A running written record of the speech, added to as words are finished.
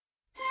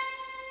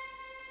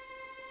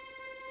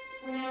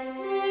Hello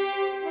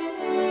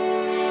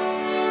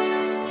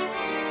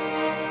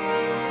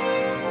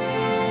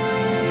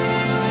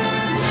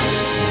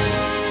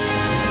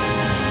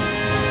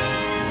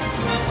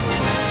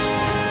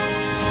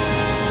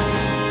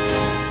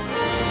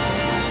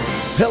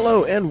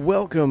and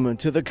welcome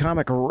to the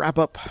Comic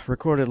Wrap-Up,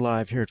 recorded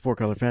live here at Four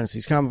Color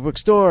Fantasies Comic Book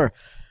Store.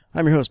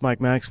 I'm your host,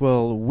 Mike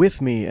Maxwell.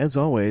 With me, as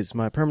always,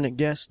 my permanent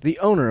guest, the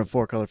owner of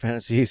Four Color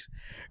Fantasies,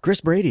 Chris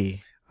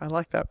Brady. I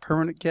like that,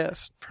 permanent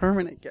guest.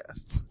 Permanent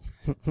guest.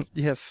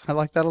 Yes, I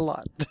like that a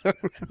lot.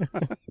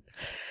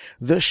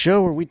 The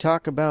show where we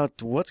talk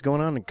about what's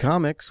going on in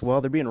comics while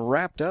they're being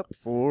wrapped up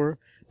for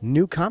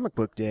New Comic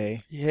Book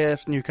Day.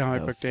 Yes, New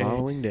Comic Book Day. The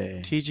following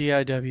day.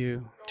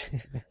 TGIW.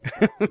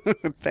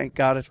 Thank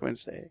God it's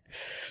Wednesday.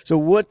 So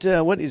what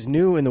is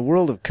new in the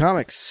world of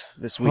comics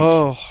this week?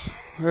 Oh,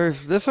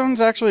 this one's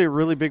actually a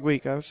really big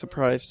week. I was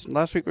surprised.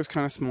 Last week was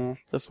kind of small.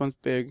 This one's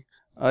big.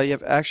 You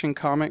have Action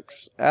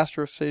Comics,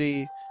 Astro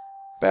City,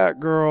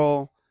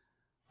 Batgirl,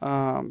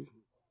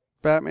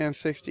 Batman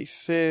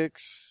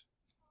 66,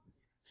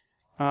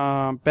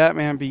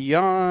 Batman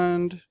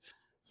Beyond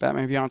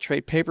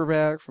trade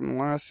paperback from the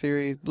last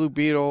series, Blue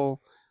Beetle,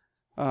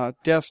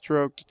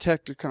 Deathstroke,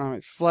 Detective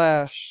Comics,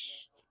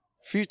 Flash,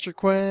 Future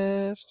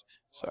Quest.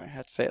 Sorry, I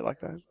had to say it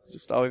like that. It's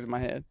just always in my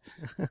head.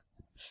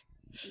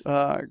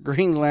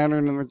 Green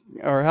Lantern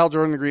or Hal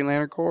Jordan, the Green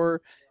Lantern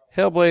Corps,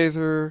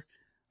 Hellblazer.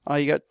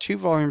 You got 2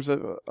 volumes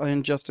of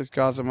Injustice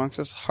Gods Amongst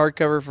Us,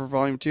 hardcover for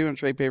Volume 2 and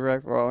trade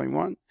paperback for Volume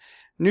 1.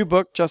 New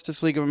book,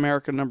 Justice League of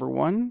America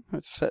 #1.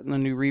 It's set in the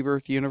new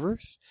Rebirth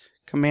universe.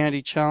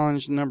 Commandy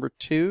Challenge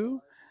 #2.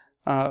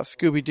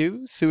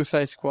 Scooby-Doo,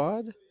 Suicide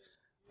Squad.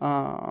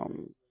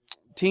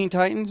 Teen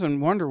Titans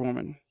and Wonder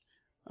Woman.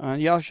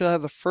 You also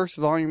have the first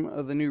volume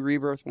of the new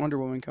Rebirth Wonder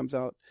Woman comes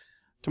out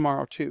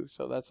tomorrow too.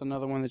 So that's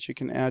another one that you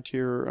can add to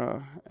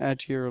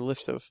your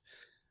list of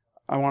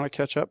I want to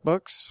catch up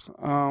books.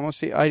 Let's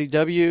see,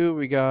 IDW.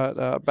 We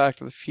got Back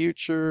to the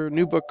Future,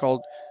 new book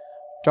called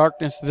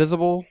Darkness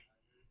Visible.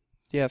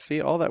 Yeah,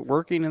 see all that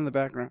working in the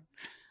background.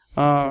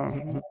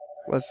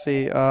 Let's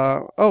see.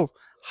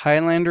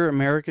 Highlander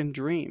American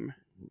Dream.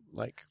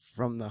 Like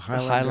from the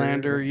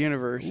Highlander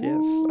universe,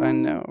 yes, I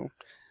know.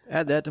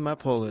 Add that to my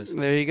pull list.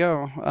 There you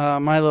go.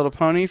 My Little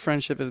Pony,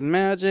 Friendship is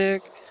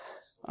Magic.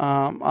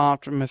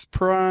 Optimus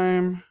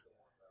Prime.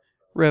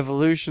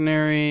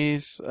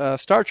 Revolutionaries.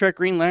 Star Trek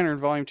Green Lantern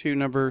Volume 2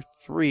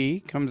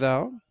 #3 comes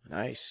out.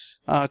 Nice.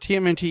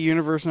 TMNT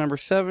Universe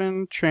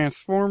 #7.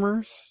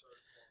 Transformers.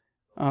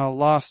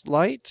 Lost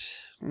Light.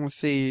 Let's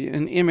see.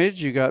 An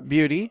Image, you got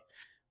Beauty,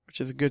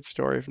 which is a good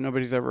story if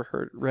nobody's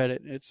ever read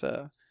it. It's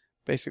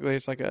basically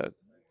it's like a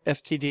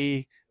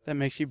STD that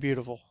makes you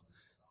beautiful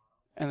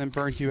and then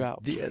burns you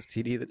out. The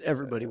STD that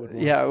everybody would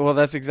want. Yeah, well,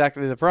 that's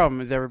exactly the problem,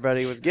 is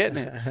everybody was getting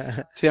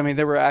it. See, I mean,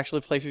 there were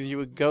actually places you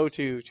would go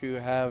to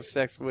have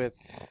sex with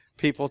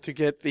people to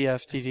get the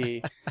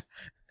STD.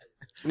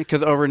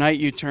 Because overnight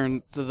you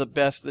turn to the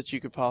best that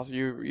you could possibly,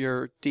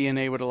 your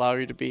DNA would allow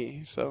you to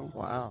be. So,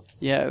 wow.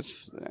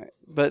 Yes,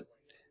 but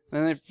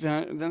then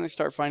they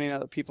start finding out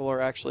that people are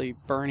actually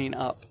burning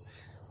up,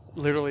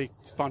 literally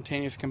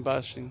spontaneous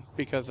combustion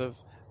because of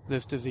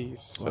this disease.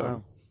 So,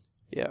 wow.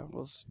 Yeah,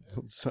 well,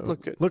 so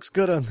look good. Looks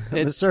good on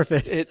the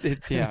surface.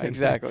 Yeah,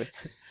 exactly.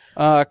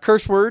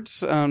 Curse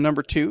Words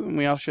 #2, and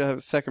we also have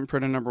a second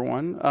print of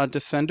 #1.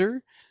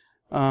 Descender,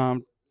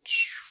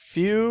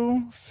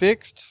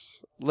 Fixed,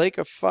 Lake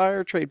of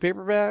Fire trade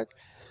paperback,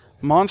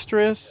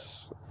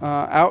 Monstrous,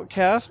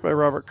 Outcast by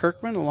Robert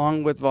Kirkman,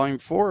 along with Volume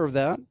 4 of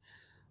that.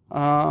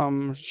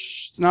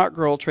 Snot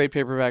Girl trade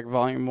paperback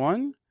Volume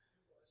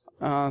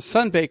 1.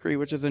 Sun Bakery,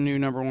 which is a new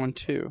 #1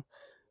 too.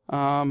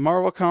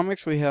 Marvel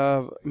Comics, we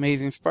have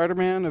Amazing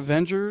Spider-Man,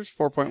 Avengers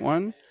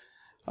 4.1,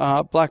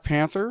 Black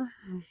Panther,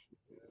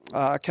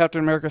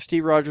 Captain America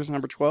Steve Rogers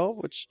 #12,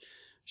 which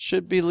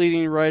should be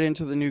leading right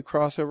into the new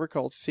crossover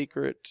called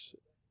Secret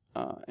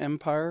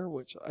Empire,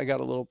 which I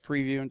got a little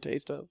preview and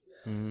taste of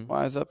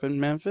while I was up in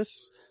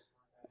Memphis.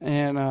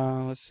 And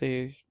let's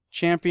see,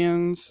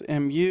 Champions,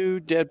 MU,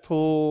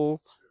 Deadpool,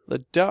 The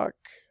Duck,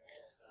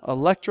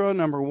 Electro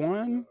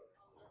 #1.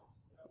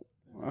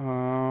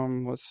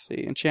 Let's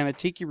see, Enchanted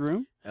Tiki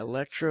Room.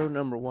 Electro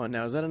 #1.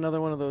 Now, is that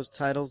another one of those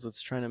titles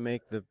that's trying to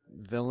make the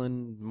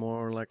villain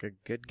more like a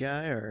good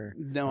guy, or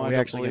no? are we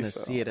actually going to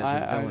see it as a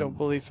villain? I don't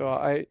believe so.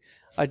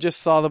 I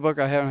just saw the book.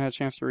 I haven't had a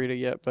chance to read it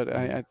yet, but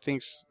I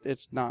think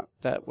it's not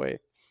that way.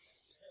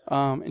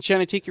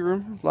 Enchanted Tiki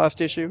Room,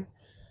 last issue.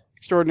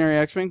 Extraordinary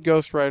X-Men,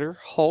 Ghost Rider,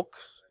 Hulk.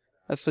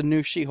 That's the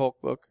new She-Hulk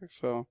book.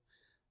 So,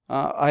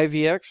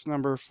 IVX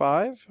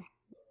 #5.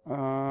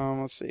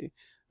 Let's see.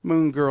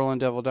 Moon Girl and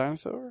Devil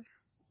Dinosaur.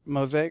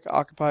 Mosaic,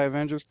 Occupy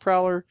Avengers,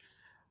 Prowler,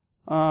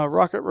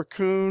 Rocket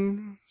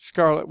Raccoon,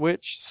 Scarlet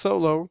Witch,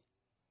 Solo,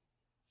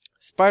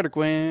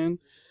 Spider-Gwen,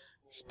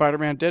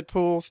 Spider-Man,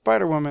 Deadpool,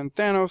 Spider-Woman,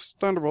 Thanos,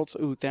 Thunderbolts.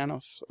 Ooh,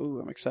 Thanos.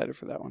 Ooh, I'm excited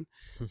for that one.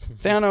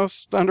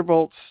 Thanos,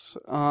 Thunderbolts,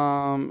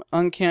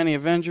 Uncanny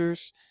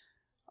Avengers,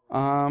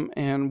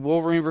 and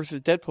Wolverine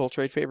vs. Deadpool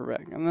trade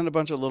paperback. And then a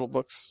bunch of little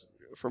books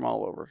from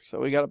all over. So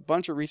we got a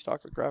bunch of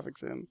restocks of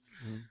graphics in,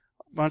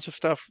 a bunch of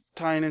stuff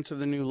tying into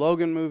the new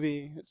Logan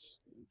movie.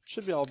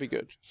 Should all be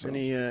good. So.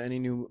 Any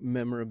new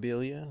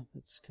memorabilia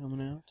that's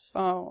coming out?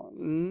 Oh,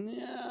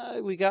 yeah,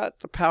 we got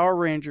the Power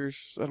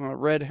Rangers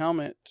red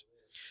helmet.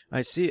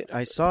 I see it.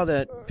 I saw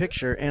that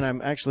picture, and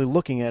I'm actually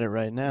looking at it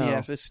right now.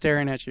 Yes, it's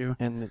staring at you.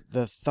 And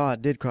the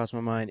thought did cross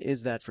my mind: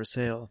 is that for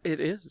sale?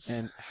 It is.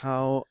 And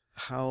how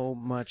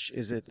much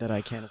is it that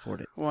I can't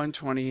afford it?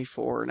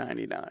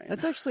 $124.99.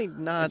 That's actually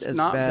not it's as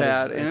not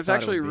bad. and it's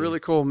actually really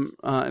cool.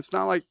 It's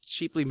not like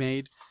cheaply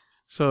made,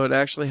 so it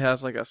actually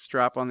has like a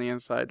strap on the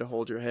inside to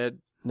hold your head.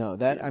 No,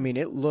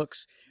 it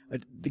looks,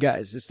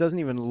 guys. This doesn't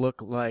even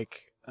look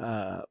like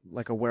a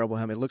wearable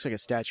helmet. It looks like a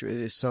statue.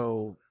 It is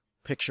so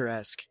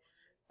picturesque.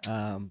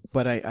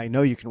 But I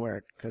know you can wear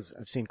it because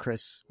I've seen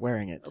Chris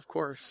wearing it. Of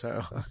course.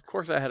 So of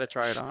course I had to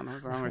try it on.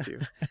 What's wrong with you?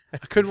 I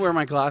couldn't wear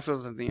my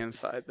glasses on the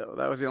inside though.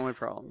 That was the only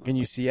problem. Can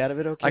you see out of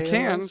it okay? I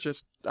can,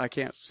 just I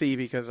can't see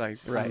because I'm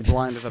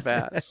blind as a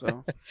bat.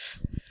 So,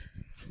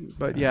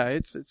 but yeah,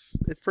 it's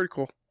pretty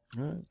cool.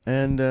 All right.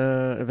 And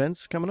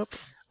events coming up?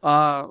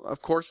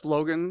 Of course,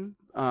 Logan.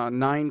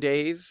 9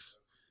 days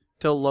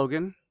till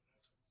Logan.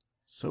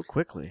 So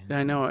quickly.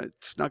 I know, it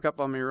snuck up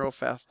on me real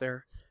fast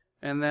there.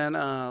 And then,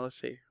 let's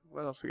see,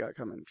 what else we got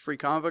coming? Free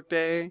Comic Book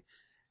Day, and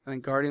then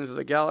Guardians of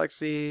the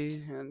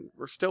Galaxy, and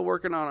we're still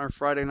working on our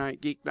Friday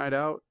night Geek Night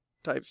Out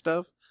type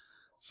stuff.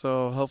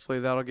 So hopefully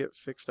that'll get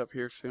fixed up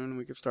here soon.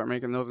 We can start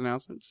making those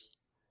announcements.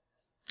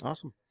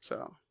 Awesome.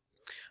 So,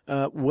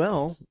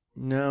 well,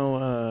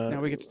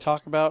 now we get to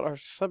talk about our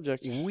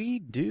subject. We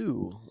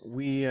do.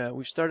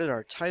 We've started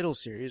our title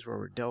series where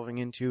we're delving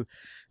into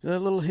a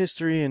little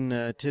history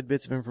and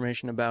tidbits of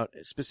information about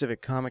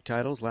specific comic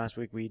titles. Last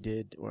week,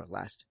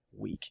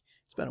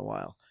 it's been a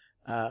while.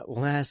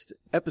 Last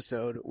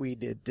episode, we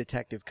did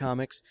Detective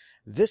Comics.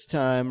 This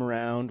time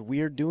around,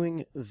 we are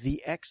doing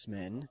the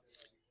X-Men.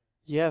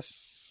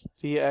 Yes,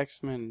 the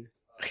X-Men.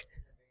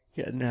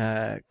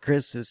 And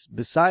Chris is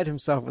beside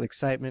himself with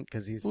excitement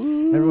because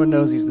everyone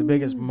knows he's the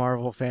biggest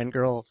Marvel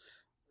fangirl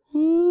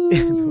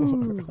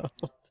in the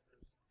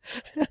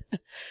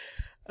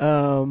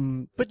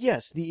world. But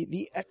yes,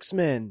 the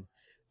X-Men,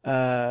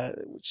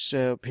 which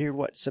appeared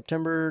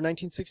September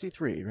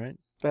 1963, right?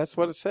 That's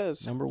what it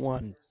says. Number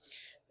 1.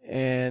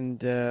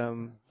 And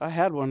I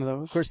had one of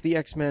those. Of course, the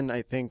X-Men,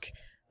 I think,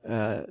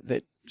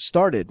 that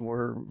started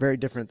were very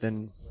different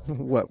than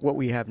what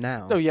we have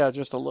now. Oh yeah,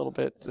 just a little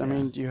bit. I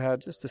mean, you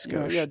had just a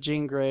skosh. You had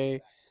Jean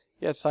Grey,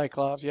 you had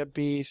Cyclops, you had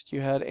Beast,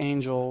 you had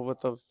Angel with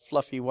the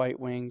fluffy white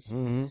wings,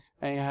 and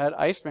you had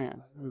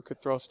Iceman who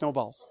could throw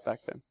snowballs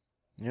back then.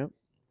 Yep.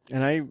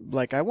 And I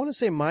want to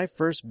say my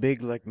first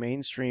big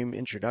mainstream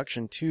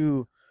introduction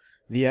to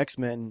the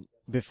X-Men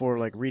before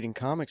reading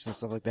comics and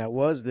stuff like that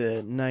was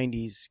the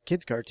 90s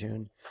kids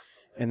cartoon.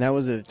 And that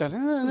was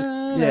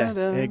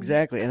yeah,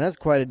 exactly. And that's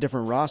quite a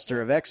different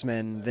roster of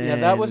X-Men than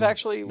that was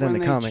actually when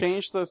they comics.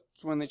 changed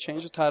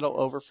the title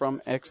over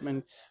from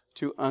X-Men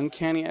to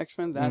Uncanny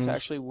X-Men. That's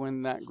actually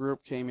when that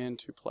group came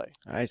into play.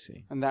 I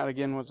see. And that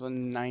again was the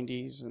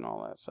 90s and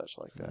all that such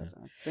like that.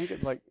 I think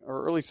it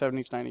or early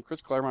 70s, 90s.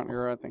 Chris Claremont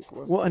era, I think it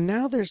was. Well, and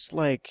now there's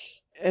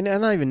and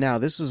not even now.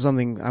 This was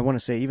something I want to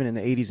say even in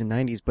the 80s and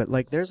 90s, but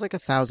there's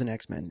 1,000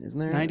 X-Men, isn't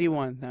there?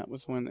 91. That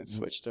was when it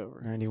switched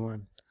over.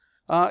 91.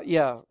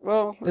 Yeah.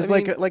 Well, it's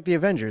like the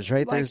Avengers,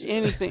 right? There's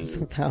anything. There's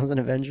 1,000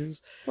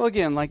 Avengers. Well,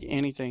 again, like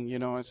anything,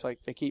 it's like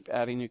they keep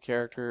adding new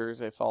characters.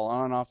 They fall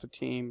on and off the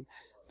team.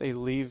 They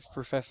leave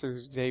Professor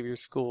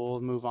Xavier's school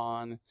and move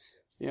on.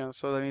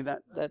 So I mean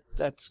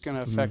that's going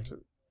to affect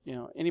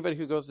anybody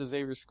who goes to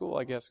Xavier's school,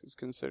 I guess, is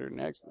considered an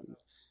X-Men.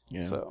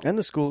 Yeah. So. And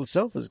the school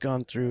itself has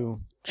gone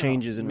through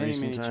changes in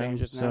recent times.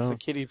 Changes. So. Now it's the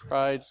Kitty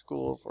Pryde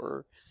school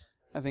for,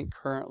 I think,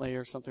 currently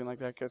or something like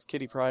that, because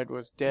Kitty Pryde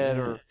was dead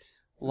or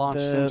launched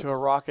into a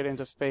rocket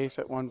into space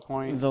at one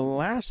point. The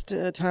last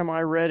time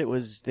I read it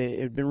it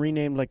had been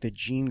renamed the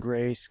Jean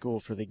Grey School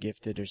for the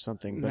Gifted or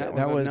something. But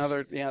that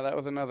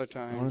was another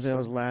time. I want to say that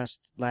was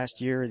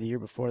last year or the year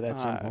before that. At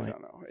some point, I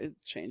don't know. It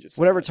changes.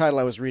 Whatever title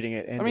I was reading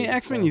it. I mean,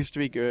 X-Men used to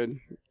be good.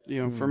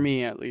 For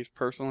me at least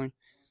personally.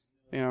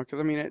 Because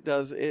I mean,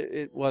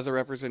 it was a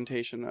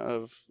representation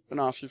of an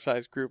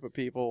ostracized group of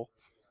people.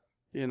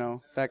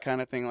 That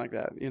kind of thing like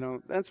that.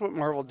 That's what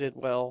Marvel did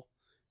well.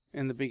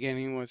 In the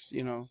beginning was,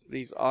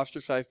 these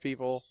ostracized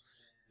people,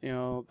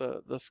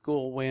 the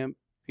school wimp,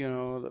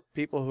 the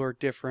people who are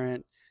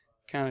different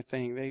kind of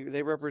thing.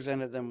 They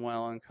represented them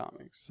well in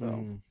comics.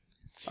 So,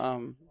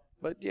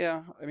 but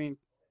yeah, I mean,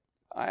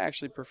 I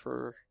actually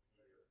prefer,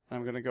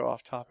 I'm going to go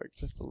off topic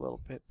just a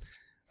little bit.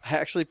 I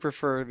actually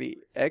prefer the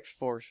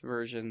X-Force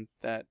version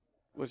that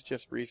was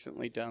just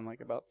recently done,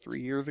 about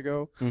 3 years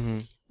ago,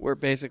 where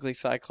basically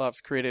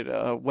Cyclops created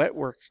a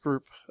Wetworks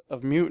group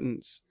of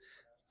mutants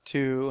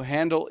to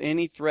handle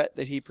any threat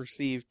that he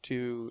perceived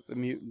to the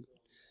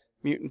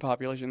mutant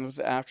population. It was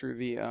after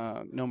the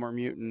No More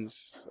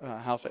Mutants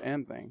House of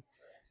M thing.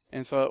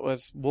 And so it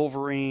was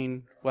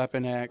Wolverine,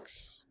 Weapon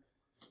X,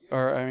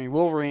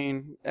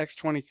 Wolverine,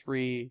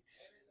 X-23,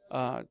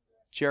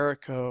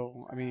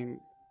 Jericho,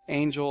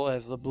 Angel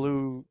as the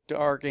blue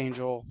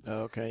Archangel.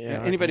 Okay,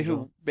 yeah. Anybody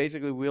Archangel. who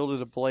basically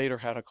wielded a blade or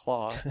had a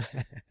claw.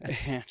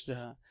 And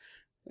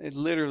it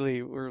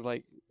literally were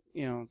like,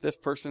 this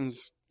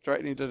person's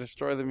threatening to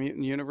destroy the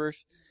mutant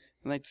universe.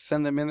 And they'd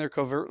send them in there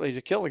covertly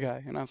to kill the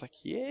guy. And I was like,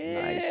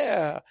 yeah.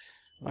 Nice.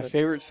 My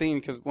favorite scene,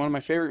 because one of my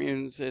favorite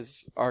mutants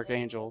is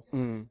Archangel.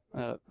 Mm.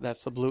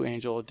 That's the blue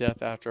angel of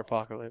death after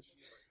apocalypse.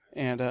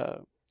 And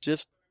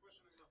just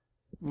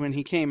when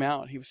he came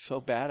out, he was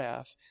so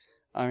badass.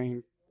 I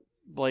mean,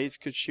 blades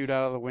could shoot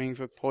out of the wings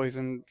with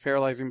poison,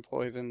 paralyzing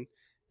poison.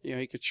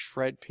 He could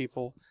shred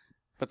people.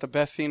 But the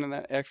best scene in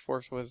that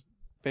X-Force was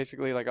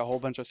basically like a whole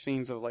bunch of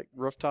scenes of like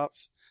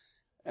rooftops,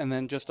 and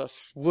then just a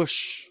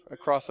swoosh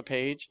across the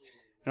page,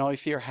 and all you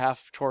see are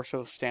half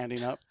torso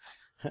standing up.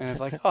 And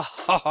it's like,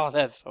 oh,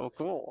 that's so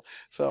cool.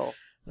 So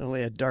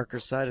Only a darker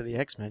side of the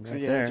X-Men right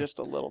yeah, there. just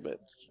a little bit.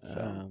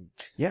 So.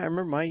 Yeah, I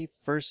remember my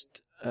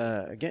first,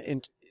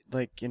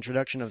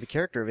 introduction of the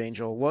character of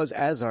Angel was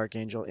as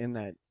Archangel in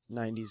that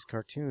 90s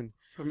cartoon.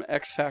 From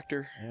X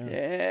Factor. Yeah.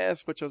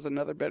 Yes, which was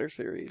another better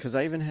series. Because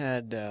I even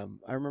had,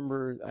 I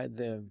remember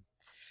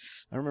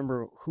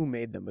who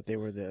made them, but they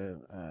were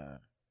the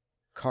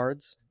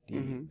cards,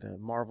 the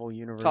Marvel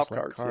Universe Top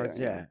like cards.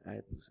 Yeah.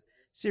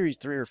 Series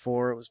 3 or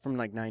 4. It was from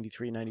like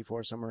 93,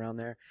 94, somewhere around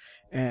there.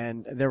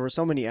 And there were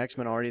so many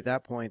X-Men already at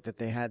that point that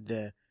they had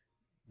the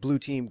blue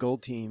team,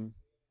 gold team.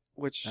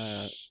 Which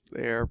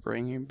they are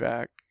bringing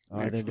back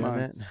Are they next doing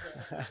month.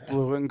 that?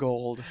 Blue and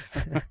gold.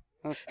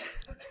 Of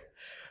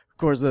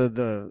course,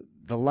 the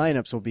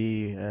lineups will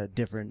be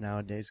different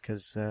nowadays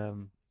because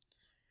you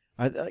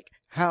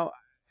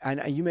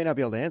may not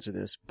be able to answer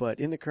this, but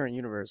in the current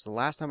universe, the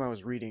last time I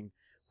was reading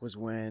was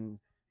when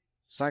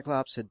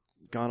Cyclops had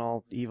gone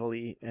all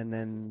evil-y, and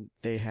then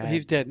they had...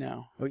 He's dead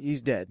now. Oh,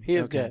 he's dead. He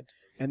is dead.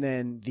 And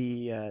then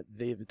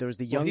there was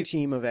the young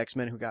team of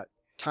X-Men who got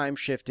time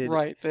shifted.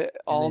 Right.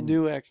 All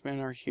new X-Men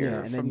are here.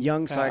 Yeah, and then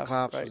young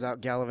Cyclops was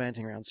out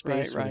gallivanting around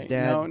space with his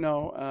dad.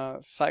 No.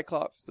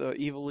 Cyclops, the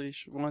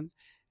evilish one,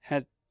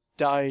 had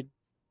died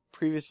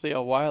previously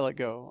a while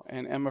ago,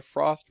 and Emma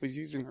Frost was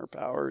using her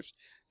powers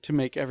to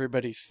make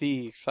everybody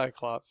see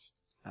Cyclops.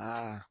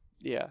 Ah.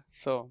 Yeah,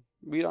 so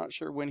we're not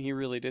sure when he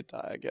really did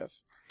die, I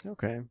guess.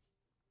 Okay.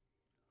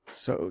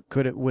 So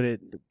would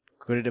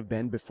it have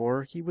been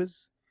before he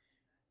was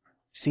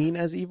seen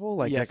as evil?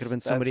 Like, yes, that could have been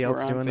somebody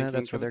else doing that?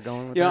 That's where they're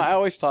going with that? I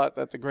always thought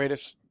that the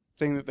greatest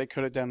thing that they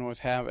could have done was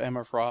have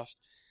Emma Frost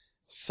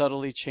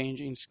subtly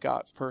changing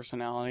Scott's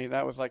personality.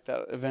 That was like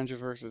that Avengers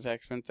versus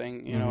X-Men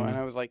thing, and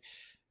I was like,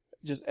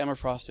 just Emma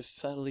Frost just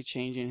subtly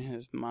changing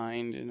his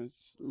mind in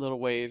its little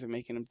ways and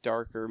making him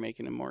darker,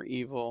 making him more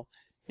evil.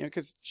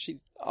 Because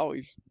she's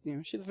always,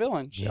 she's a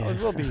villain. She always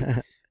will be.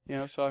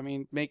 So I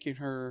mean, making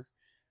her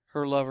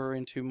lover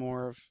into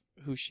more of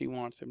who she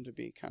wants him to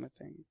be, kind of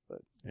thing. But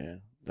yeah,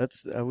 that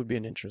would be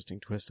an interesting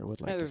twist. I would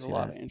like to see that. There's a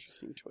lot of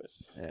interesting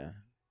twists. Yeah.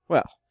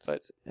 Well,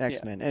 but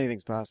X-Men,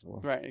 anything's possible.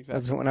 Right, exactly.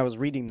 That's when I was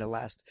reading the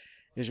last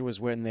issue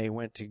was when they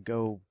went to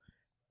go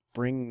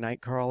bring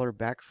Nightcrawler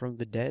back from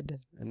the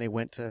dead, and they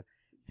went to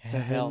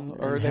hell,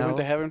 or they went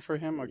to heaven for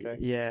him. Okay.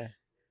 Yeah.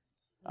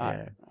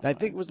 Yeah, I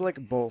think it was like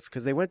both,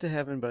 because they went to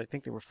heaven, but I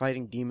think they were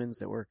fighting demons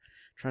that were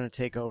trying to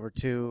take over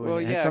too.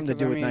 And it had something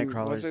to do with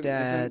Nightcrawler's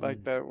dad.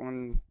 Like that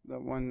one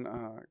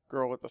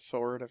girl with the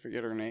sword, I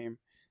forget her name.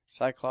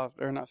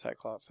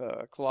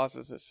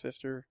 Colossus'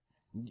 sister.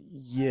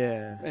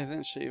 Yeah.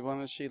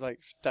 Wasn't she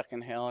like stuck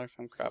in hell or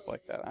some crap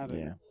like that? I don't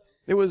know.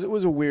 It was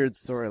a weird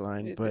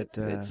storyline, but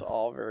it's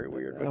all very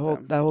weird.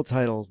 That whole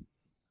title,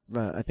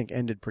 I think,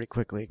 ended pretty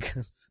quickly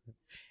because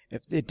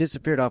if it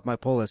disappeared off my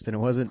pull list and it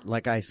wasn't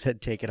like I said,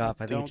 take it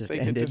off. I think it just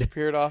ended. It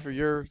disappeared off of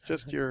yours.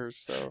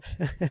 So.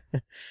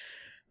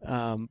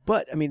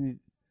 But I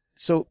mean,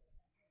 so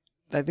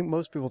I think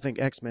most people think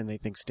X-Men. They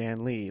think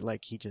Stan Lee,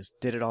 like he just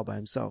did it all by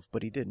himself,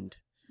 but he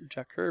didn't.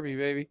 Jack Kirby,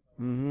 baby.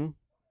 Mm-hmm.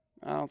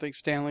 I don't think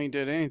Stan Lee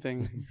did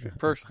anything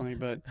personally,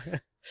 but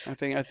I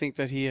think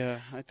that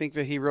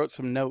he wrote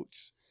some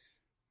notes,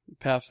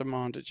 passed them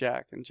on to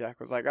Jack, and Jack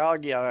was like, "Oh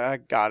yeah, I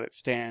got it,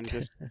 Stan.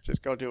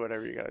 Just go do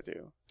whatever you got to do."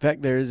 In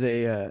fact,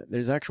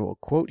 there's actual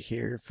quote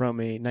here from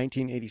a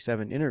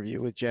 1987 interview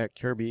with Jack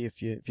Kirby.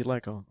 If you'd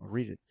like, I'll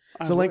read it.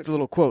 It's a lengthy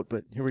little quote,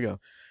 but here we go.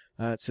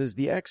 It says,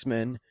 "The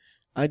X-Men,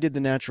 I did the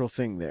natural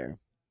thing there.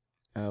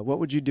 What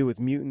would you do with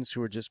mutants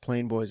who are just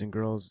plain boys and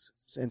girls,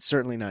 and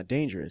certainly not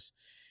dangerous?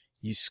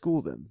 You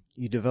school them.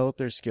 You develop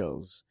their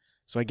skills.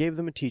 So I gave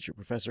them a teacher,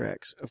 Professor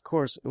X. Of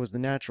course, it was the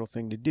natural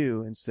thing to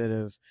do. Instead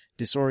of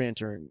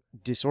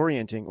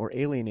disorienting or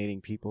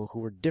alienating people who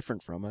were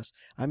different from us,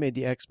 I made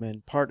the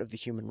X-Men part of the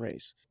human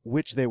race,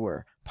 which they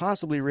were.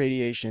 Possibly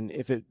radiation,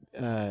 if it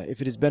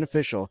is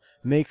beneficial,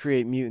 may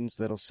create mutants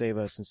that'll save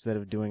us instead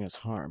of doing us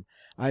harm.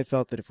 I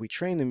felt that if we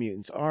train the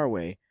mutants our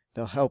way,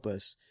 they'll help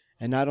us,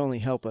 and not only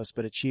help us,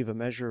 but achieve a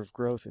measure of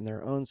growth in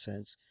their own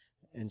sense,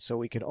 and so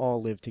we could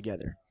all live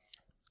together."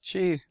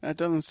 Gee, that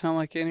doesn't sound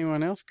like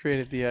anyone else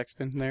created the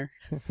X-Men there.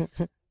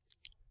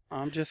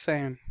 I'm just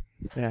saying.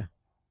 Yeah.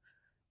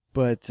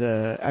 But,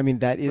 I mean,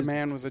 the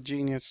man was a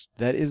genius.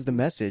 That is the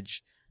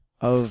message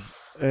of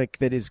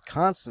that is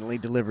constantly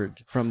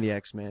delivered from the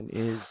X-Men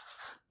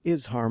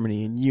is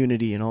harmony and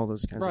unity and all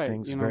those kinds of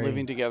things.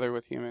 Living together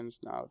with humans,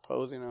 not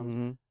opposing them.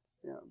 Mm-hmm.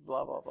 Yeah,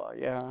 blah blah blah.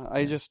 Yeah,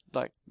 I just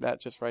like that.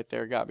 Just right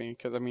there got me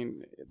because I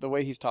mean, the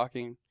way he's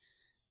talking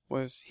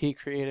was he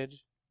created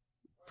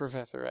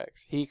Professor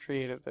X. He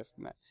created this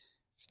and that.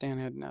 Stan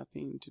had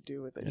nothing to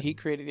do with it. Yeah. He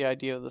created the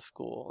idea of the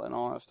school and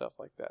all that stuff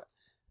like that.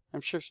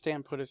 I'm sure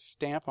Stan put his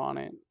stamp on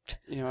it,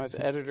 as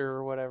editor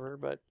or whatever,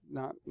 but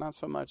not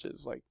so much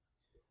as like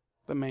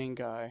the main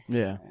guy.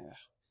 Yeah.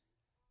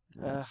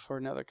 For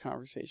another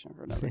conversation,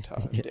 for another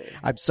day.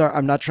 I'm sorry.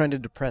 I'm not trying to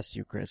depress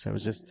you, Chris. It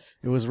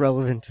was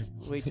relevant to,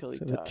 Wait till he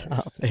to dies, the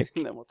topic.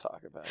 and then we'll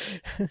talk about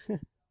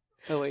it.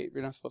 Oh wait,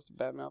 you're not supposed to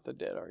badmouth the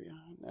dead, are you?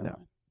 Never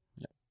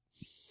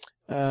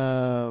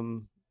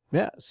mind.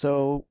 Yeah.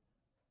 So,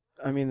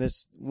 I mean,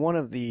 this one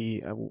of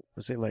the I would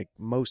say like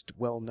most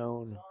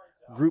well-known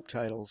group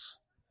titles,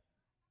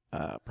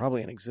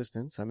 probably in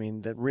existence. I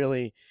mean, that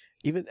really,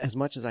 even as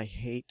much as I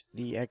hate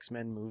the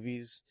X-Men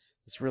movies,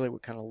 it's really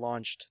what kind of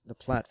launched the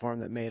platform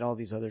that made all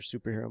these other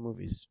superhero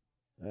movies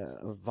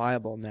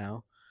viable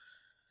now.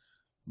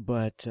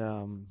 But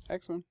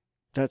X-Men.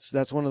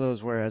 That's one of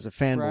those where, as a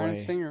fanboy,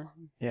 Bryan Singer.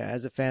 Yeah,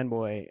 as a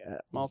fanboy,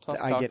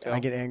 Molotov I cocktail.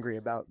 get angry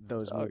about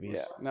those movies.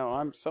 Yeah. No,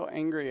 I'm so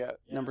angry at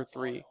number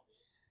 3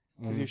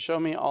 because you show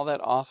me all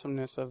that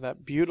awesomeness of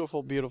that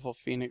beautiful, beautiful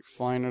Phoenix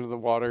flying under the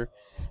water,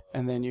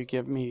 and then you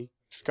give me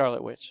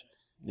Scarlet Witch.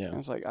 Yeah, and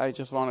it's like I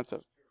just wanted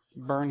to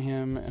burn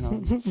him in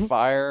a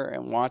fire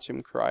and watch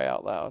him cry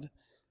out loud.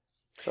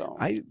 So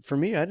for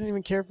me, I didn't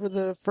even care for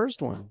the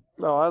first one.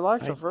 No, I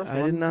liked the first one.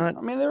 I did not.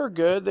 I mean, they were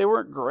good. They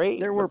weren't great.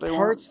 There were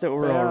parts that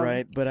were all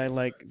right, but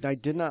I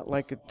did not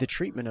like the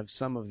treatment of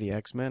some of the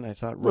X-Men. I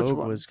thought Rogue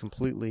was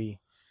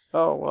completely.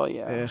 Oh well,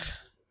 yeah.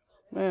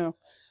 Well,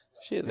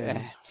 she is.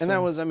 And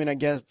that was, I mean, I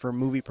guess for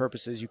movie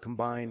purposes, you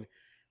combine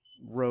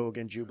Rogue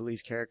and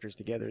Jubilee's characters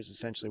together is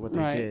essentially what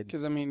they did.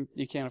 Because I mean,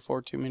 you can't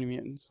afford too many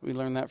mutants. We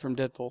learned that from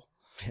Deadpool.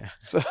 Yeah.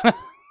 So.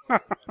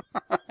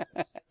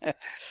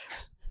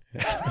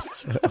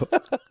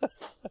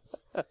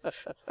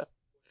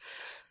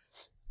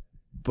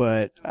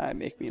 But that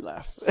make me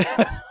laugh.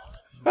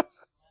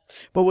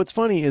 But what's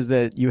funny is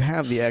that you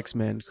have the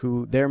X-Men,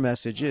 who their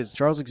message is,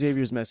 Charles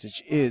Xavier's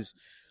message is,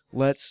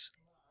 let's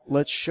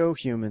show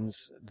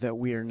humans that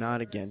we are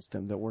not against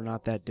them, that we're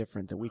not that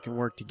different, that we can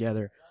work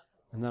together.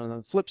 And then on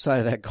the flip side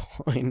of that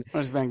coin,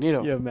 there's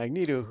Magneto. You have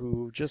Magneto,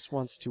 who just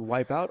wants to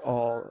wipe out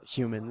all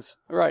humans,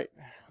 right,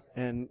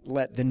 and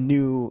let the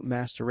new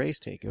master race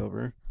take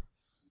over.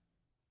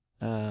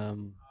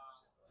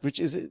 Which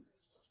is it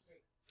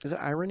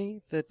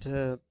irony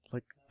that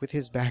like with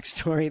his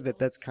backstory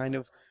that's kind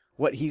of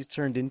what he's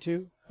turned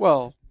into?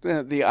 Well,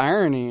 the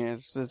irony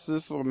is this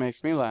is what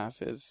makes me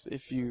laugh is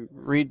if you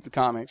read the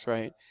comics,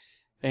 right,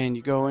 and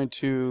you go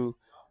into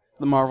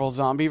the Marvel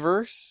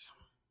Zombieverse,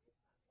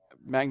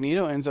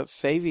 Magneto ends up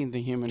saving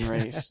the human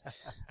race.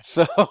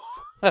 So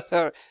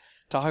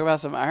talk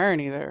about some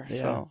irony there. Yeah.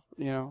 So,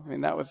 I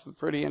mean, that was a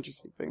pretty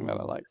interesting thing that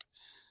I liked.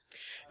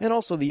 And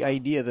also the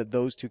idea that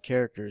those two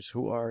characters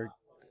who are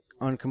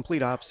on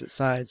complete opposite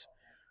sides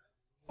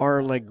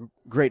are like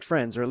great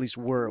friends, or at least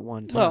were at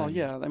one time. Well,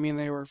 yeah. I mean,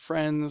 they were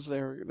friends.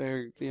 They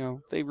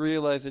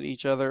realize that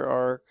each other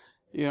are,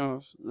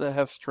 they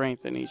have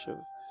strength in each of,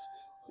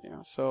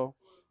 so,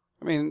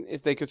 I mean,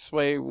 if they could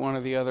sway one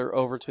or the other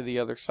over to the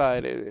other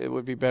side, it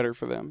would be better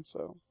for them.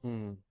 So,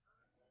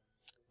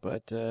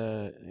 but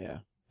yeah,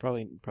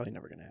 probably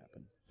never going to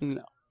happen.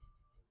 No.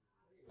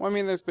 Well, I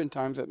mean, there's been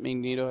times that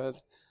Magneto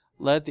has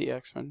led the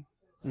X-Men,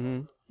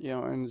 in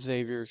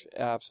Xavier's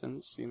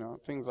absence,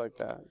 things like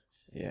that.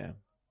 Yeah,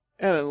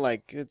 and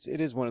like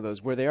it is one of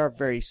those where they are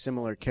very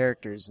similar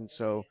characters, and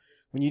so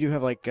when you do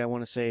have like I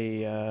want to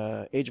say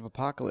Age of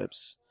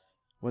Apocalypse.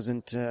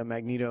 Wasn't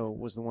Magneto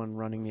was the one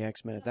running the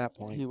X-Men at that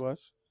point? He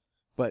was.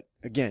 But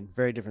again,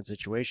 very different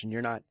situation.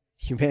 You're not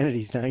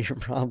humanity's not your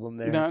problem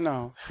there.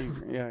 No.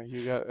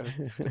 You got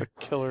a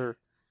killer,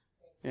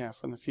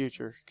 from the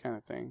future kind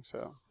of thing.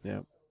 So.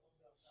 Yeah.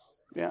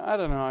 Yeah, I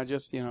don't know. I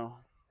just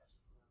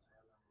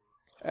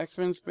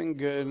X-Men's been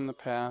good in the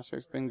past.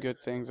 There's been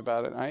good things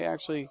about it. I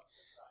actually,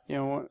 I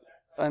know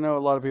a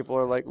lot of people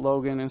are like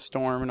Logan and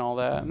Storm and all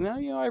that. And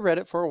I read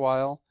it for a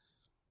while.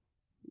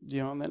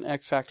 And then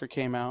X Factor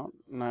came out,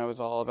 and I was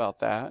all about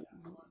that.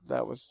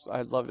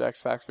 I loved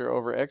X Factor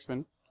over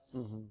X-Men.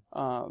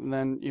 And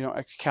then,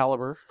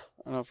 Excalibur.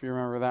 I don't know if you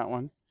remember that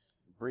one.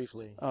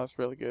 Briefly. Oh, it's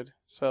really good.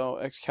 So,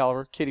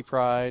 Excalibur, Kitty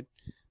Pryde,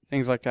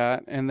 things like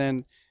that. And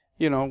then,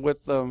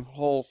 with the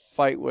whole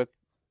fight with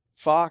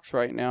Fox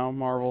right now,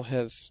 Marvel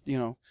has,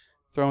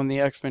 thrown the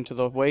X-Men to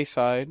the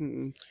wayside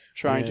and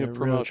trying to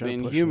promote the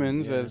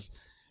Inhumans as...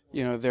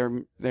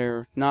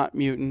 they're not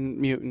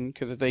mutant,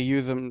 because if they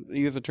use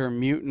the term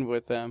mutant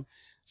with them,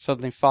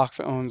 suddenly Fox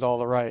owns all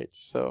the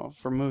rights. So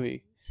for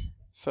movie,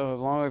 so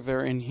as long as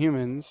they're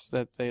Inhumans,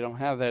 that they don't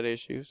have that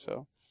issue.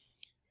 So,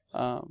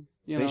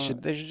 they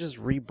should just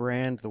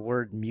rebrand the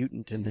word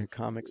mutant in their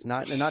comics,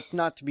 not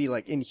to be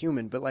like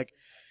Inhuman, but like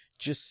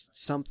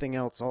just something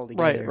else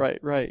altogether.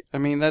 Right. I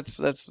mean, that's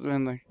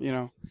been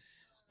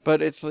but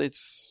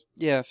it's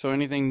yeah. So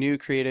anything new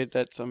created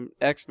that's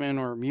X-Men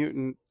or a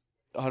mutant,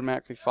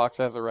 automatically Fox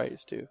has the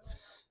rights to.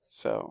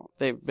 So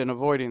they've been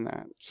avoiding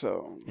that.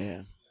 So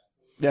yeah,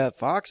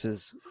 Fox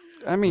is.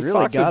 I mean, really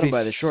Fox got would them be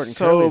by the short and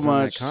so curlies on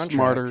that much contract.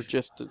 smarter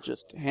just to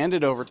hand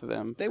it over to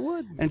them. They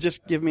would, and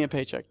just give me a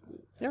paycheck.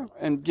 Yeah,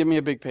 and give me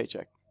a big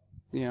paycheck.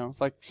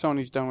 Like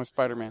Sony's done with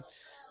Spider-Man.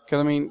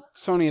 Because I mean,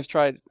 Sony has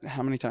tried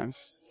how many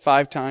times?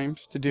 5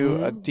 times to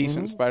do a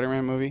decent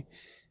Spider-Man movie,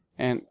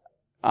 and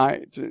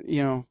I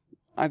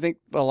think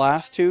the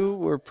last 2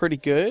 were pretty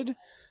good,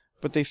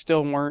 but they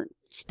still weren't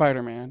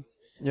Spider-Man.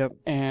 Yep.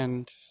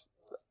 And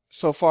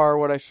so far,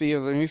 what I see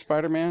of the new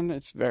Spider-Man,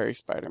 it's very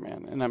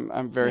Spider-Man, and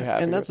I'm very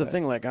happy. And that's with the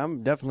thing. Like,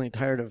 I'm definitely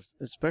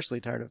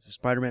especially tired of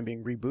Spider-Man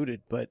being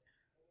rebooted. But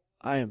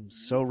I am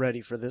so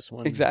ready for this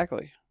one.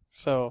 Exactly.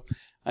 So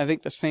I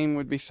think the same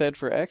would be said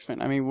for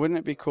X-Men. I mean, wouldn't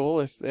it be cool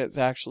if it's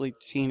actually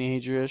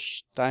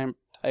teenagerish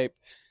type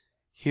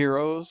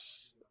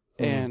heroes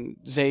and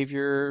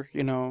Xavier?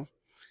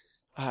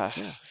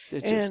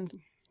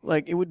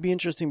 Like, it would be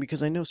interesting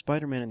because I know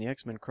Spider-Man and the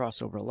X-Men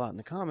cross over a lot in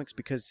the comics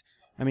because,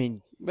 I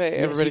mean,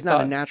 he's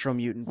not a natural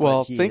mutant.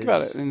 Well, but think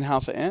about it. In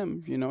House of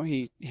M,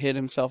 he hid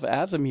himself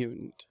as a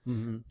mutant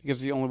because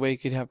the only way he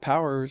could have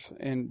powers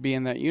and be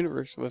in that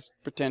universe was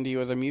pretend he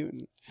was a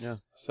mutant. Yeah.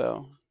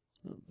 So,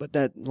 but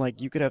that, like,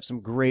 you could have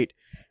some great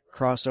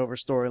crossover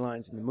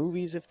storylines in the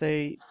movies if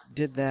they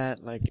did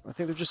that. Like, I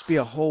think there'd just be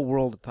a whole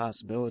world of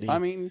possibility. I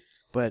mean,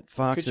 but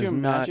Fox could you is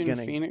not imagine going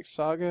to. Phoenix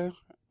Saga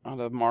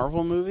on a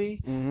Marvel movie?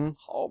 Mm-hmm.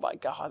 Oh my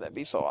God, that'd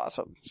be so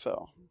awesome.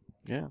 So,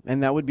 yeah,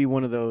 and that would be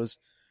one of those.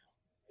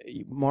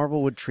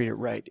 Marvel would treat it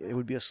right. It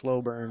would be a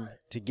slow burn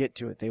to get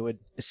to it. They would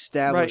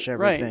establish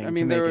everything. Right. I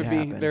mean, to make it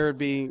happen. there would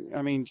be.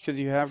 I mean, because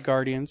you have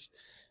Guardians,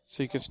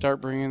 so you could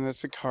start bringing the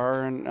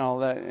Sakaar and all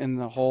that, and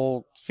the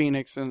whole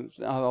Phoenix and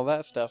all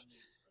that stuff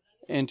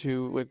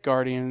with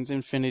Guardians,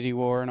 Infinity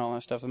War, and all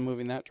that stuff, and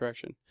moving that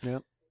direction.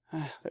 Yep.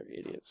 They're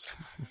idiots.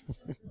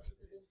 It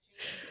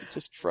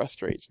just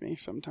frustrates me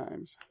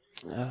sometimes.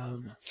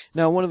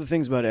 Now, one of the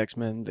things about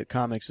X-Men, the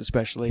comics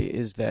especially,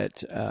 is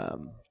that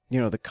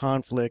the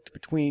conflict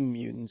between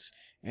mutants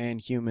and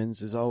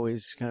humans is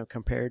always kind of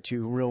compared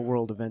to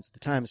real-world events at the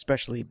time,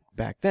 especially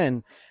back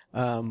then,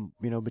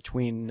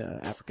 between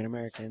African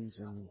Americans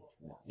and,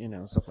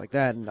 stuff like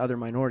that, and other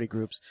minority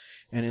groups.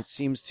 And it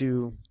seems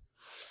to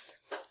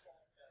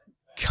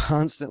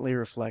constantly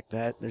reflect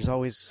that. There's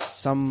always it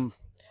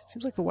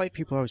seems like the white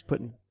people are always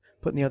putting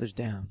the others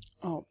down.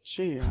 Oh,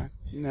 gee, I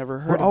never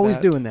heard We're of that. We're always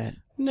doing that.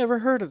 Never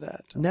heard of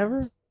that.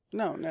 Never?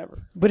 No,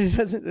 never. But it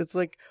doesn't, it's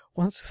like,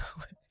 once,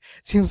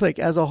 it seems like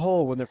as a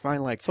whole, when they're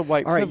finally like, all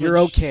right, privilege. You're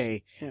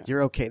okay. Yeah.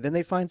 You're okay. Then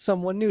they find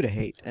someone new to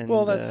hate. And,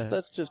 well,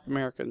 that's just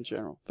America in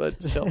general,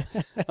 but still.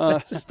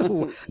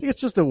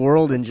 It's just the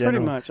world in general.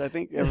 Pretty much. I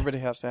think everybody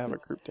has to have a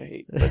group to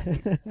hate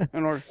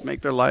in order to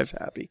make their lives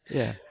happy.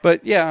 Yeah.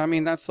 But yeah, I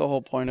mean, that's the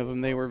whole point of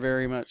them. They were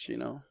very much,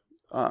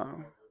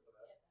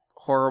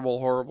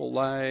 horrible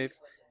life.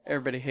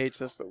 Everybody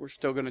hates us, but we're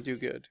still going to do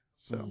good.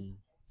 So,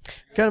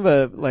 kind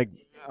of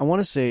I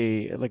want to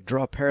say,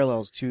 draw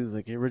parallels to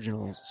the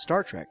original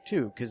Star Trek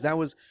too, because that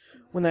was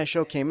when that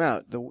show came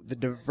out. The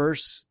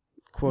diverse,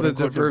 quote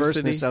unquote,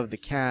 diverseness of the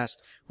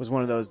cast was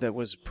one of those that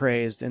was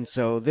praised, and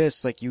so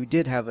this, you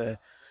did have a,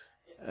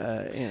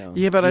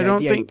 but I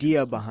don't think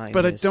idea behind.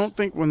 But this. I don't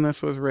think when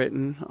this was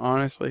written,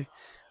 honestly,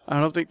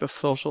 I don't think the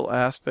social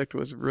aspect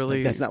was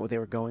really. That's not what they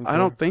were going for. I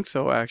don't think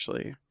so,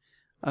 actually.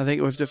 I think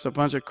it was just a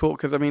bunch of cool,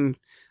 because, I mean,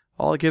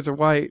 all the kids are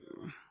white,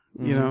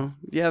 Yeah,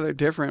 they're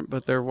different,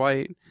 but they're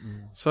white.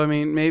 So, I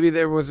mean, maybe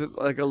there was, a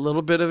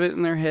little bit of it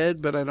in their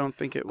head, but I don't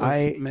think it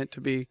was meant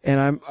to be. And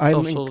I'm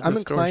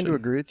inclined to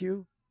agree with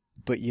you,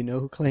 but you know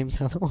who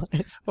claims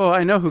otherwise? Well,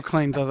 I know who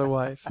claims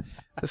otherwise.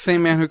 The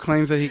same man who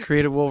claims that he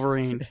created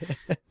Wolverine.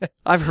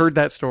 I've heard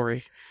that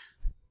story.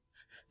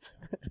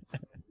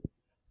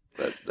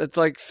 But it's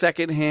like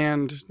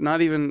secondhand,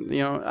 not even,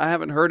 I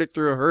haven't heard it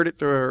through. I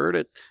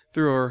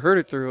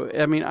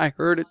mean, I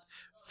heard it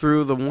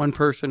through the one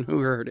person who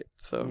heard it.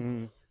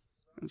 So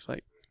it's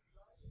like,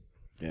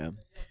 yeah.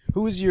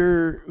 Who's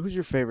your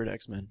favorite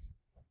X-Men?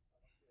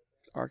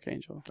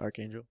 Archangel.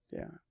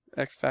 Yeah.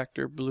 X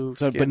Factor, blue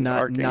skin, but not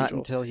Archangel.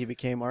 Until he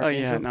became Archangel?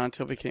 Oh, yeah, not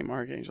until he became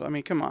Archangel. I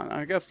mean, come on.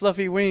 I got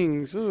fluffy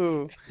wings.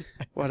 Ooh.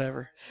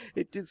 Whatever.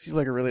 It did seem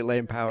like a really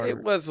lame power.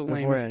 It was the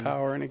lamest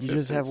power in existence.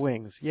 You just have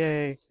wings.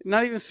 Yay.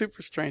 Not even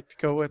super strength to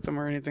go with them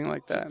or anything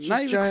like that. Just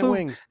not even giant cool,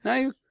 wings. Not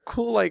even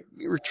cool,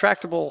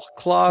 retractable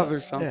claws or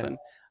something.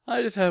 Yeah.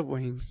 I just have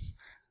wings.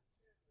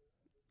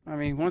 I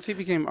mean, once he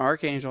became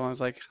Archangel, I was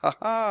like,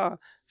 ha-ha,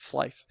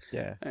 slice.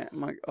 Yeah. And I'm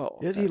like, oh,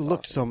 he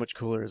looked so much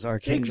cooler as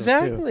Archangel,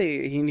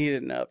 exactly. too. He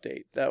needed an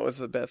update. That was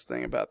the best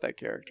thing about that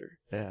character.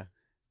 Yeah.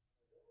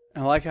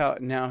 I like how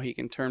now he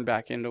can turn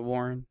back into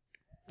Warren.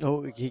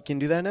 Oh, he can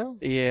do that now?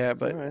 Yeah,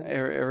 but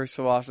every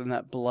so often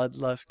that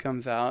bloodlust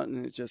comes out,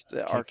 and it just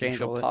the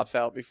Archangel pops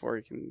out before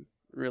he can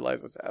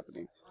realize what's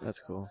happening.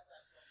 That's cool.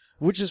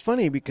 Which is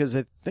funny because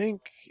I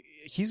think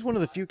he's one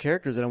of the few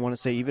characters that I want to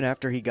say, even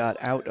after he got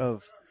out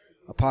of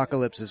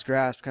Apocalypse's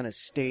grasp, kind of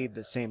stayed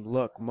the same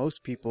look.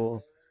 Most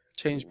people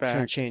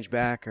change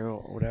back or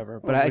whatever.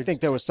 But I think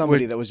there was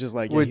somebody that was just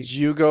like... Would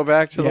you go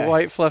back to the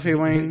white fluffy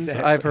wings?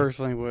 Exactly. I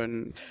personally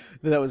wouldn't.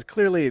 That was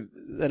clearly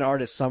an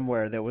artist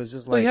somewhere that was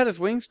just like... Well, he had his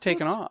wings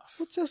taken off.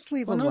 We'll just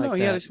leave Well, him no, like no, that.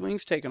 he had his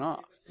wings taken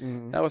off.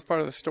 Mhm. That was part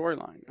of the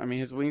storyline. I mean,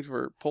 his wings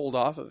were pulled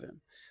off of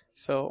him.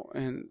 So,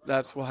 and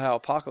that's how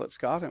Apocalypse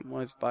got him,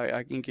 was by,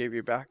 I can give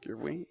you back your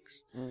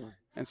wings. Mm.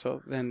 And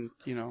so then,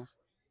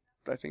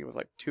 I think it was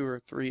like 2 or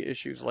 3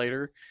 issues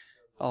later,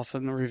 all of a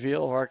sudden the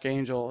reveal of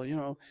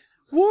Archangel,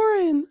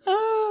 Warren,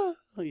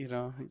 he's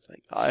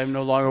like, I am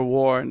no longer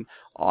Warren,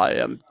 I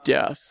am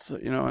Death,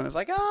 and it's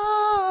like,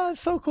 it's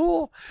so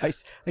cool. I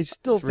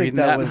still think Reading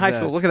that was in high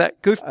school. Look at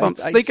that,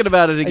 goosebumps, thinking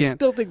about it again. I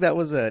still think that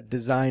was a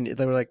design.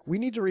 They were like, we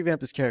need to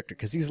revamp this character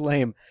because he's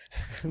lame.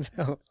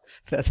 So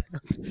that's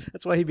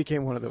why he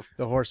became one of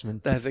the Horsemen.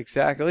 That's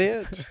exactly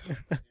it.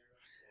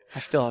 I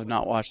still have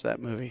not watched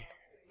that movie.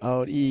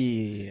 Oh,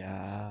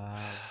 yeah.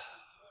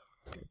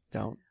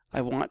 Don't. I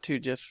want to,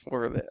 just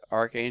for the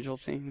Archangel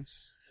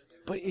scenes.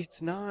 But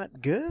it's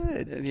not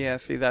good. Yeah,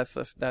 see, that's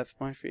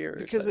my fear.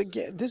 Because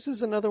again, this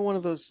is another one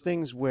of those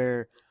things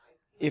where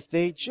if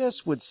they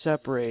just would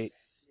separate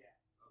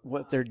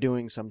what they're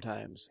doing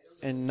sometimes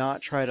and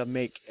not try to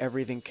make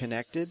everything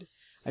connected,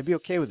 I'd be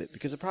okay with it.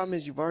 Because the problem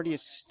is you've already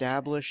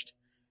established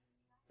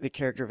the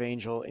character of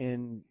Angel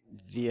in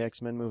the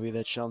X-Men movie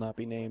that shall not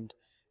be named.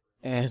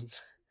 And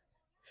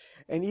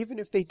even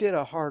if they did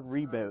a hard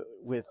reboot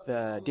with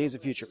Days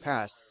of Future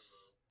Past,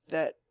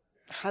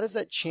 how does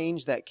that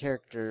change that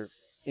character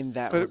in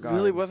that regard? But it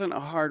really wasn't a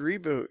hard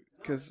reboot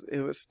because it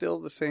was still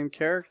the same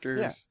characters.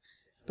 Yeah.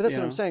 But that's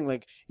what I'm saying.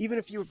 Like, even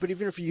if you're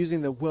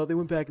using they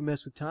went back and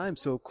messed with time,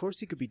 so of course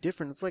he could be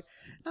different. It's like,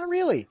 not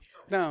really.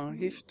 No,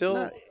 he's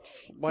still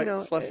white,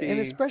 fluffy, and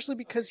especially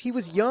because he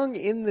was young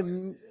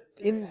in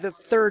the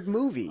third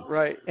movie,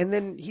 right? And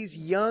then he's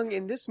young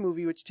in this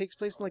movie, which takes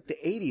place in like the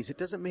 80s. It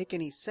doesn't make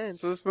any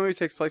sense. So this movie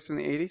takes place in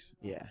the 80s.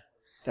 Yeah.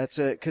 That's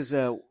because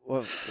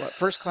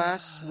First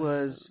Class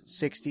was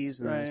 60s,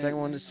 and then the second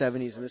one is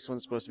 70s, and this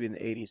one's supposed to be in the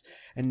 80s.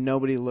 And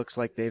nobody looks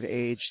like they've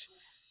aged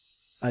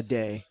a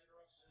day.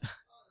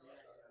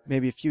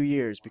 Maybe a few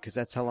years, because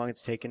that's how long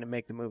it's taken to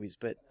make the movies.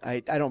 But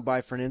I don't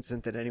buy for an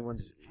instant that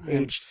anyone's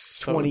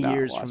aged 20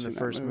 years from the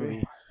first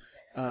movie.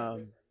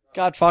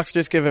 God, Fox,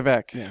 just give it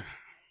back. Yeah.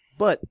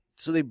 But,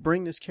 so they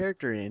bring this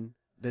character in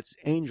that's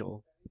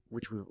Angel,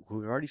 which we've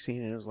already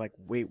seen, and it was like,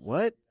 wait,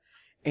 what?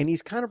 And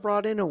he's kind of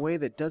brought in a way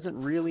that doesn't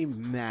really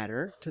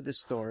matter to the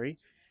story.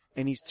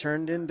 And he's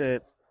turned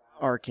into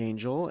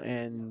Archangel,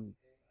 and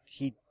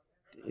he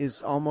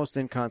is almost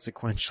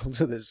inconsequential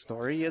to this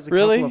story. He has a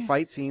couple of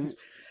fight scenes.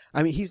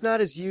 I mean, he's not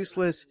as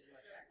useless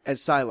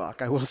as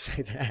Psylocke, I will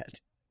say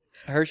that.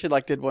 I heard she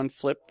did one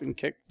flip and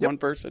kicked one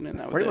person, and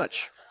that was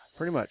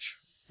Pretty much.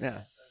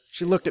 Yeah.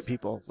 She looked at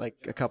people a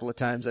couple of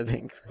times, I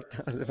think.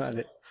 That was about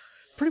it.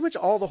 Pretty much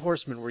all the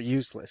Horsemen were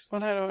useless.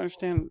 Well, I don't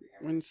understand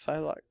when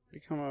Psylocke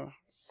become a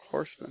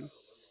Horseman.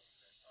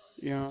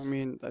 I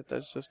mean, that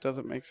just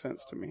doesn't make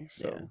sense to me.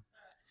 So, yeah.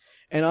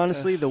 And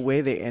honestly, the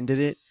way they ended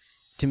it,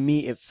 to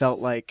me, it felt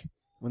like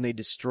when they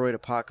destroyed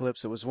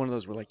Apocalypse, it was one of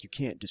those where you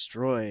can't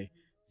destroy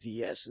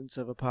the essence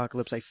of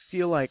Apocalypse. I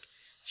feel like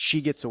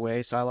she gets away.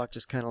 Psylocke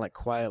just kind of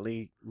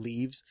quietly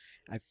leaves.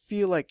 I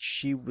feel like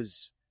she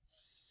was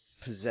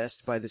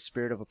possessed by the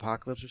spirit of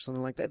Apocalypse or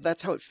something like that.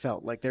 That's how it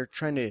felt. Like they're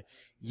trying to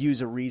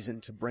use a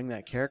reason to bring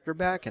that character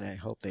back, and I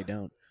hope they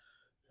don't.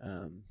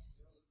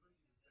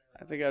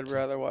 I think I'd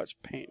rather watch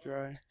paint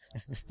dry.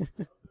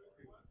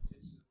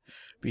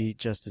 Be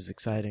just as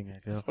exciting, I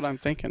feel. That's what I'm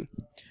thinking.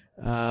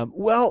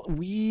 Well,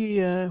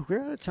 we're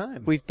out of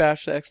time. We've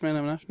bashed the X-Men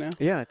enough now?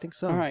 Yeah, I think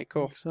so. All right,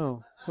 cool.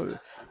 I think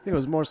it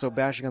was more so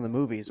bashing on the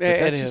movies. But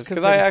it is,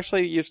 because I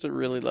actually used to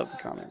really love the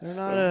comics.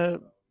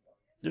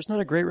 There's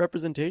not a great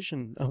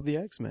representation of the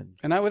X-Men.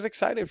 And I was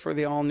excited for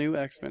the all-new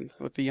X-Men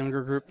with the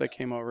younger group that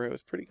came over. It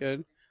was pretty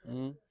good.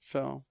 Mm-hmm.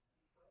 So,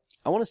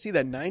 I want to see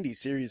that 90s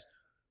series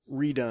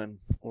redone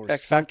or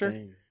X Factor?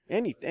 Something.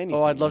 Anything.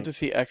 Oh, I'd love to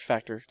see X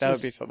Factor. That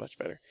would be so much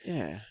better.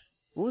 Yeah.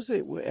 What was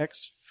it?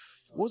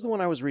 What was the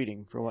one I was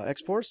reading for a while?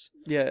 X-Force?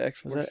 Yeah,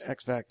 X-Force. Was that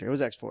X Factor? It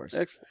was X-Force.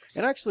 X-Force.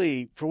 And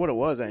actually, for what it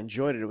was, I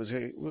enjoyed it. It was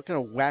a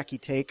kind of wacky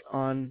take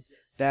on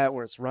that,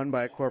 where it's run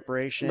by a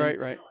corporation.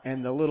 Right.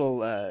 And the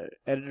little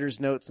editor's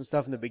notes and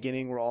stuff in the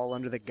beginning were all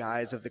under the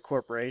guise of the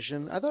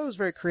corporation. I thought it was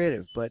very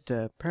creative, but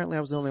apparently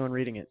I was the only one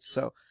reading it.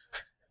 So,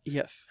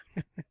 yes.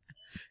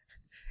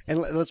 And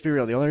let's be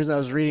real, the only reason I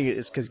was reading it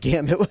is because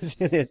Gambit was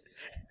in it.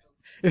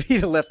 If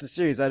he'd have left the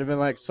series, I'd have been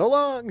like, so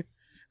long.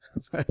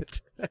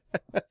 But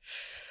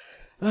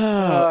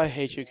I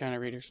hate you kind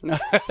of readers. No.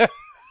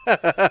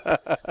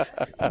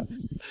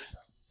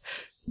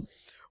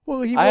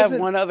 Well, I have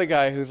one other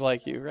guy who's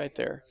like you right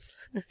there.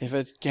 If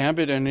it's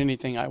Gambit and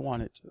anything, I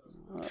want it to.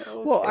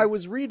 Okay. Well, I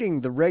was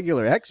reading the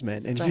regular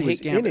X-Men, and he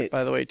was Gambit, in it.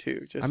 By the way,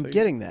 too. I'm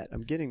getting that.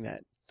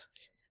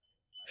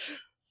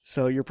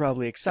 So you're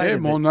probably excited. Hey,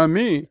 mon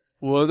ami.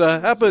 What's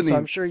happening? So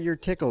I'm sure you're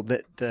tickled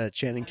that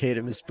Channing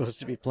Tatum is supposed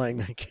to be playing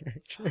that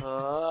character.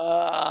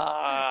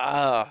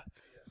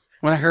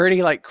 When I heard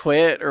he like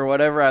quit or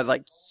whatever, I was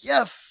like,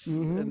 yes.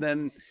 Mhm. And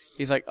then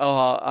he's like,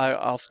 oh,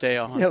 I'll stay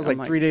on. Yeah, it was I'm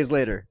like 3 days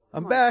later.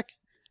 I'm back.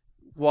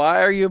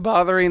 Why are you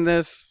bothering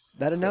this?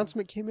 That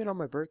announcement came in on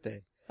my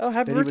birthday. Oh,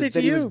 happy That birthday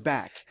to he was you.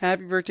 back.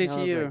 Happy birthday And I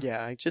to was you. like,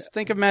 yeah, Just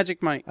think of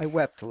Magic Mike. I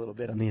wept a little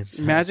bit on the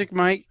inside. Magic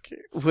Mike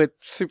with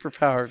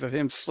superpowers of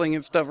him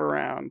slinging stuff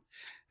around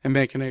and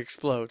making it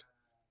explode.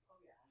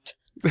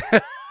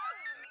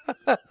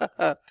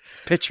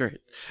 Picture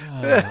it.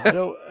 I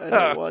don't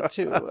want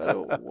to. I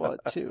don't want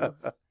to.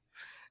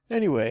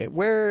 Anyway,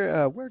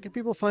 where can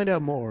people find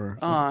out more?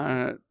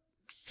 On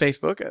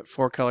Facebook at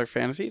 4Color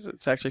Fantasies.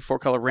 It's actually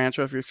 4Color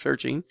Rancho if you're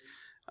searching.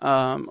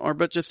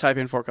 But just type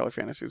in 4Color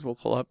Fantasies. We'll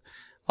pull up.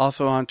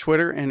 Also on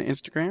Twitter and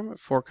Instagram at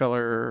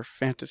 4Color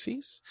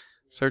Fantasies.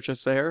 Search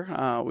us there.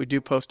 We do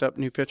post up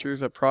new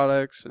pictures of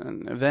products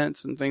and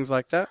events and things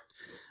like that.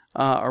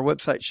 Our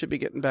website should be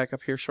getting back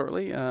up here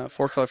shortly,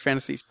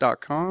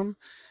 4colorfantasies.com.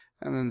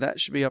 And then that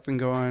should be up and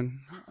going.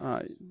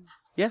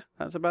 Yeah,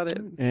 that's about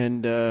it.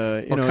 And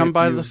come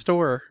by the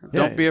store.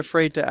 Yeah. Don't be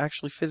afraid to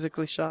actually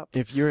physically shop.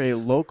 If you're a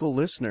local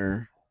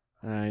listener,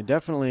 I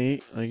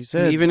definitely, like you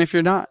said, Even if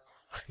you're not,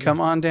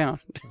 come on down.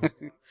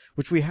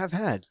 which we have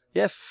had.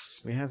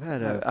 Yes. We have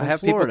had. I from have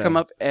Florida. people come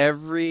up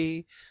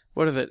every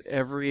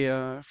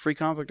Free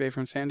Comic Day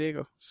from San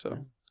Diego.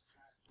 So,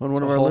 When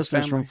one So of our whole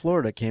listeners family. from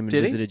Florida came and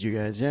Did he? visited you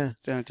guys. Yeah.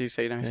 do you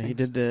say nice Yeah, he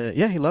things? did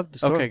he loved the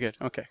store. Okay, good.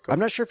 Okay, cool. I'm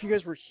not sure if you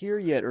guys were here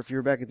yet or if you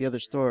were back at the other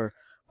store,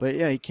 but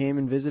yeah, he came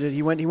and visited.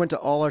 He went to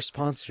all our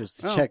sponsors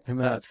to Oh, check them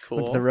out. that's cool.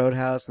 Went to the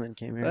Roadhouse and then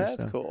came here. That's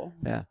so, cool.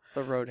 Yeah.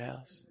 The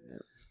Roadhouse.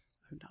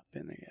 I've not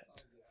been there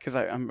yet. Because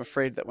I'm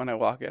afraid that when I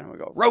walk in, I'm going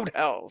to go,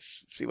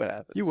 Roadhouse! See what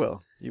happens. You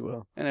will. You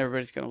will. And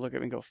everybody's going to look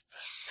at me and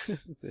go,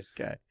 This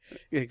guy.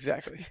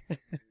 exactly.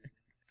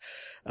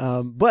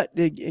 But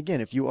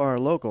again, if you are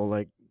local,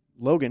 like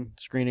Logan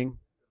screening,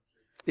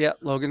 Yeah,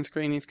 Logan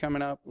screening's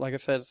coming up. Like I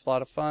said, it's a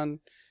lot of fun.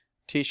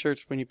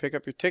 T-shirts when you pick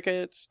up your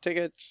tickets,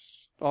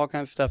 all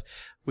kinds of stuff.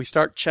 We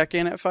start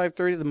check-in at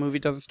 5:30. The movie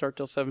doesn't start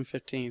till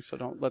 7:15, so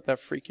don't let that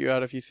freak you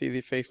out if you see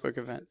the Facebook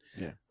event.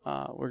 Yeah.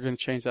 We're going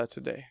to change that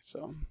today.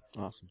 So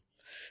awesome.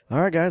 All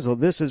right, guys. Well,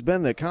 this has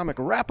been the comic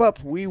wrap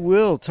up. We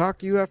will talk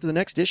to you after the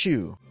next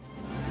issue.